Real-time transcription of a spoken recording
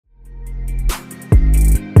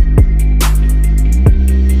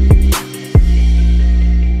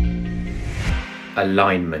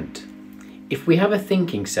alignment. If we have a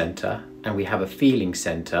thinking center and we have a feeling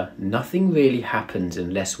center, nothing really happens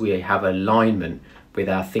unless we have alignment with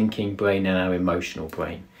our thinking brain and our emotional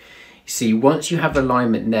brain. See, once you have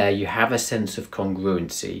alignment there, you have a sense of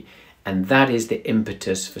congruency, and that is the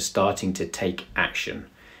impetus for starting to take action.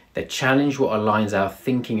 The challenge, what aligns our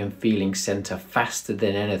thinking and feeling center faster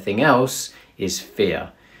than anything else, is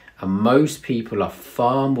fear. And most people are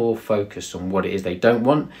far more focused on what it is they don't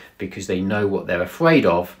want because they know what they're afraid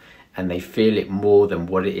of, and they feel it more than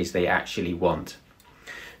what it is they actually want.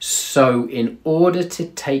 So in order to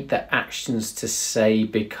take the actions to, say,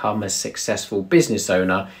 become a successful business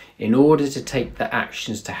owner, in order to take the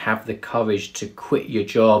actions to have the courage to quit your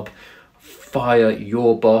job, fire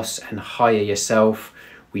your boss and hire yourself,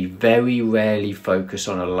 we very rarely focus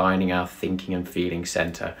on aligning our thinking and feeling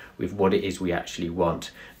center with what it is we actually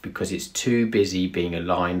want, because it's too busy being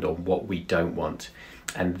aligned on what we don't want.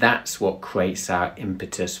 And that's what creates our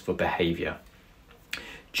impetus for behavior.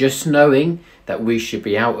 Just knowing that we should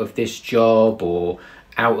be out of this job or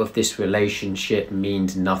out of this relationship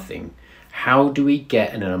means nothing. How do we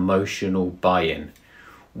get an emotional buy-in?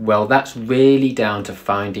 Well, that's really down to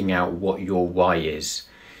finding out what your why is.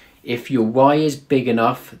 If your why is big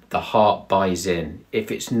enough, the heart buys in.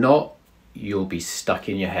 If it's not, you'll be stuck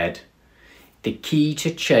in your head. The key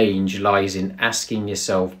to change lies in asking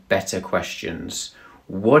yourself better questions.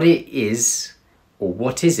 What it is, or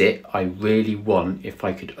what is it I really want if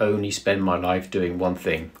I could only spend my life doing one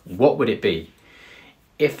thing? What would it be?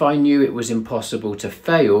 If I knew it was impossible to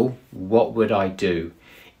fail, what would I do?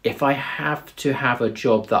 If I have to have a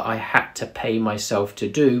job that I had to pay myself to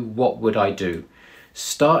do, what would I do?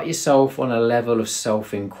 Start yourself on a level of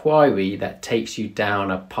self-inquiry that takes you down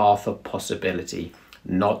a path of possibility,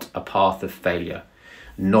 not a path of failure,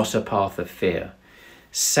 not a path of fear.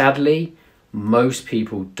 Sadly, most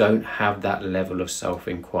people don't have that level of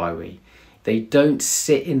self-inquiry. They don't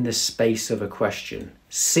sit in the space of a question.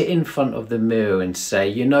 Sit in front of the mirror and say,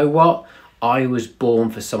 you know what? I was born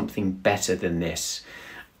for something better than this.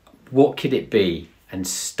 What could it be? And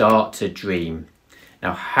start to dream.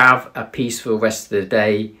 Now have a peaceful rest of the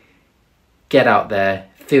day. Get out there,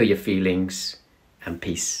 feel your feelings, and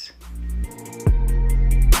peace.